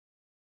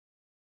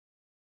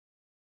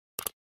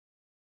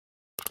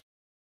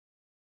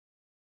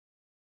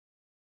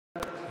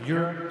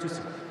You're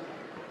just.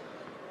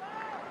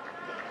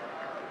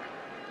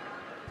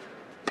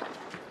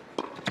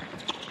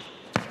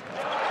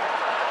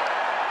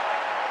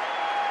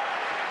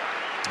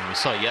 We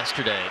saw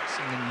yesterday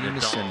in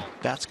unison. Nadal.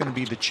 That's going to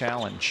be the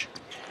challenge.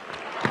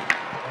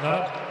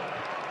 No.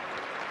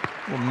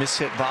 Well,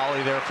 miss-hit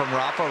volley there from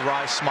Rafa.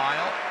 Wry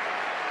smile.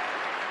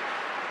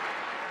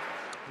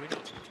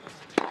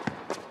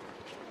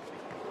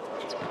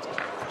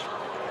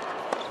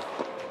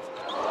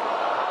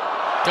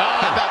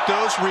 How about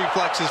those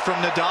reflexes from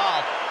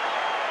Nadal?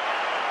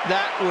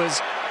 That was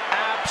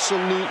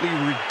absolutely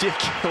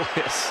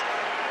ridiculous.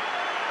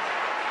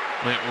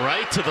 Went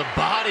right to the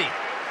body.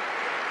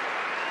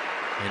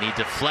 And he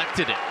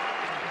deflected it.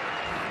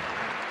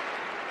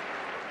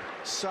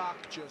 Sock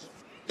just.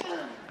 Come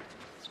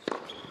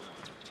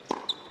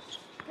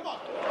on.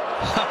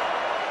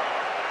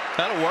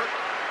 That'll work.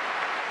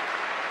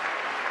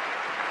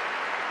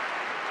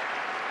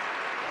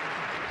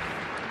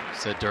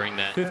 Said during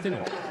that 15.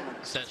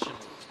 session.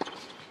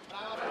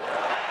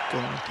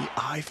 Going with the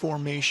I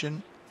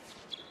formation.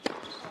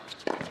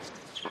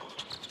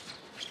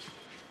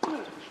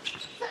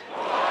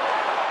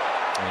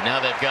 And now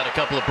they've got a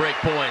couple of break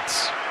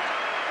points.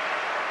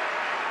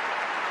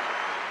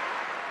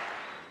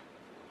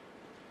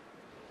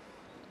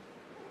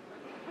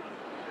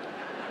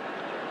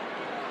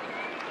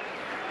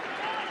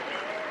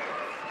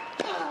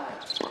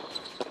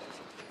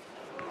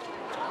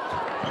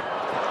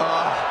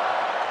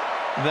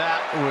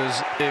 That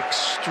was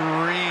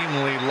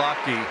extremely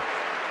lucky.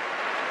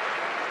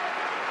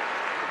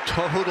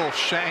 Total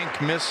shank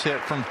mishit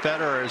from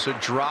Federer as a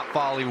drop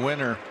volley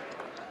winner.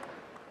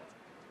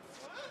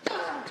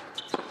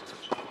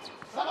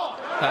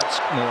 That's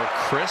more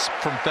crisp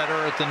from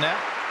Federer at the net.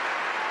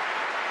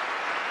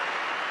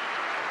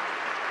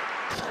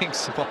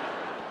 Thanks the ball.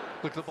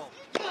 Look at the ball.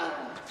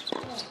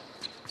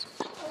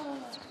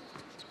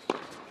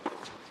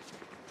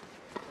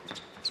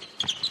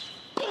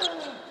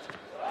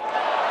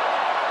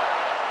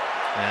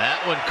 And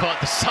that one caught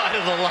the side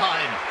of the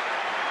line.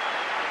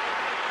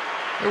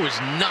 There was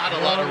not a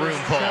lot of room,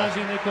 Paul.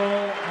 Nicole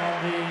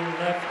on the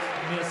left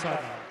near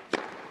sideline.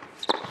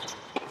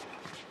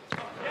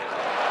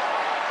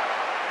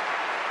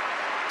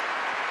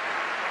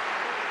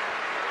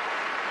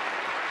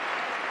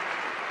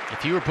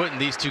 If you were putting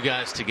these two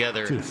guys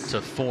together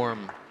to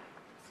form.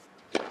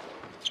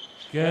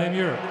 Game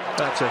Europe.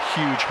 That's a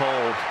huge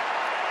hold.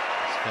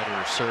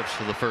 Federer serves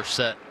for the first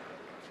set.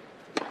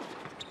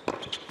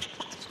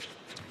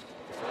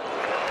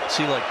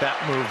 See, like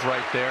that move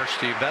right there,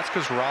 Steve, that's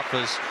because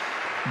Rafa's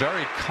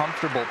very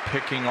comfortable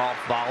picking off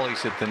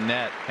volleys at the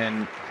net.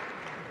 And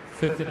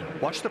 15.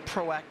 Watch the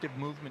proactive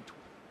movement.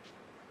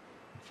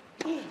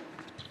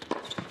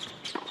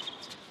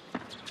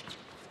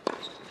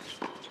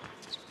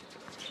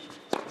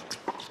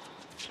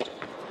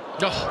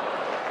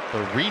 Oh, the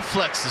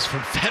reflexes from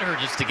Federer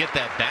just to get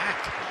that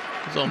back.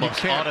 It's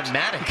almost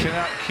automatic. You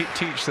cannot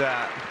teach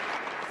that.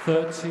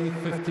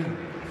 30-15.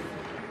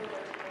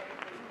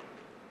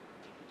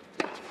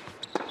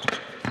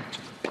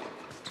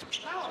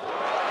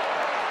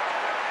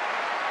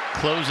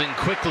 Closing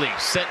quickly.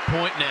 Set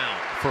point now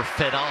for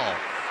Fedal.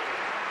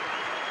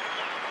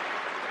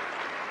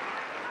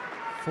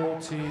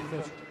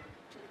 40-30.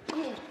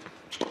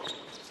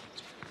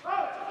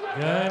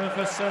 Game of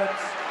a set.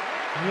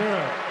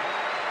 Europe.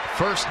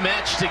 First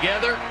match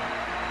together.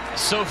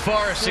 So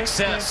far a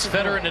success.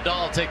 Federer and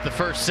Nadal take the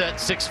first set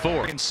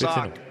 6-4. In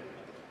sock.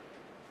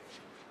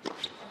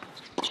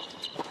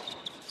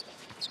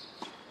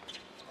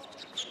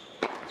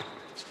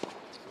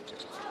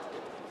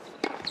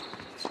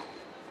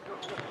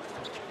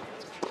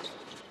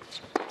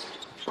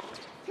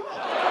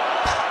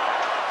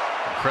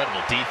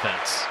 Incredible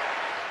defense.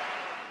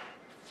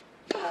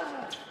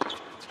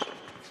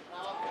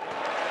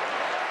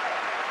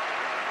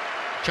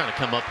 Trying to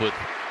come up with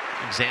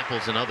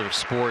examples in other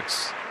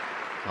sports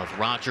of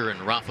Roger and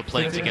Rafa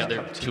playing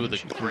together, two of the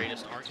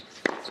greatest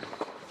arguments.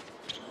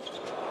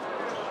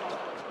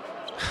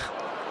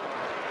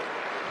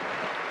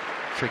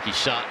 Tricky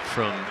shot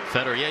from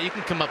Federer. Yeah, you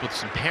can come up with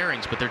some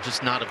pairings, but they're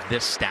just not of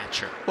this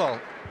stature.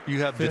 Well, you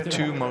have the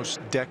two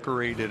most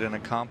decorated and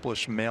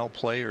accomplished male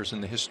players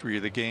in the history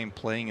of the game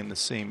playing in the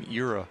same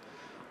era.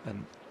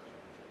 And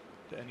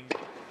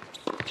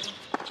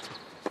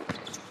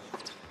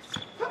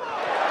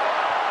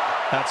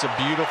that's a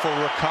beautiful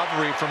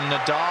recovery from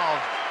Nadal.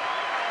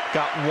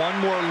 Got one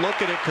more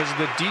look at it because of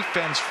the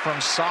defense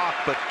from Sock,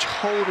 but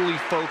totally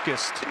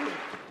focused.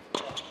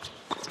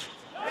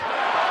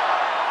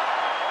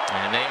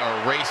 And they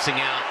are racing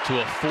out to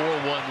a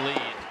 4-1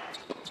 lead.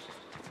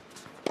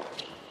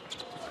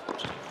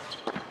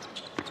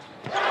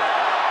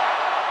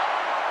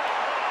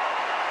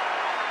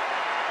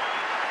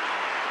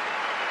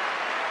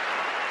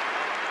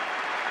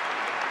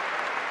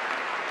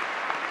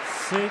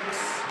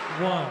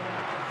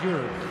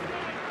 Europe.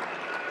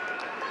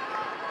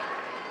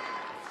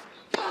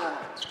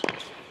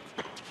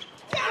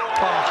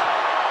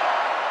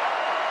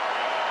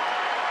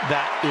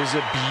 That is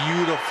a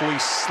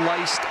beautifully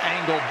sliced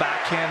angle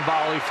backhand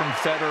volley from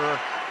Federer.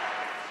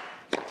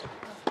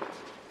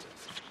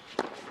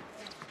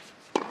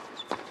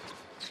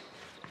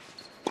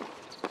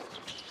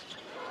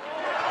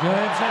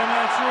 Game, set,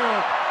 match,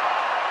 Europe.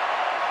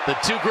 The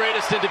two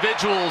greatest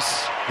individuals,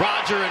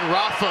 Roger and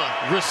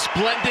Rafa,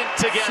 resplendent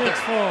together.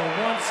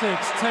 6-4, 1-6,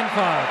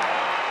 10-5.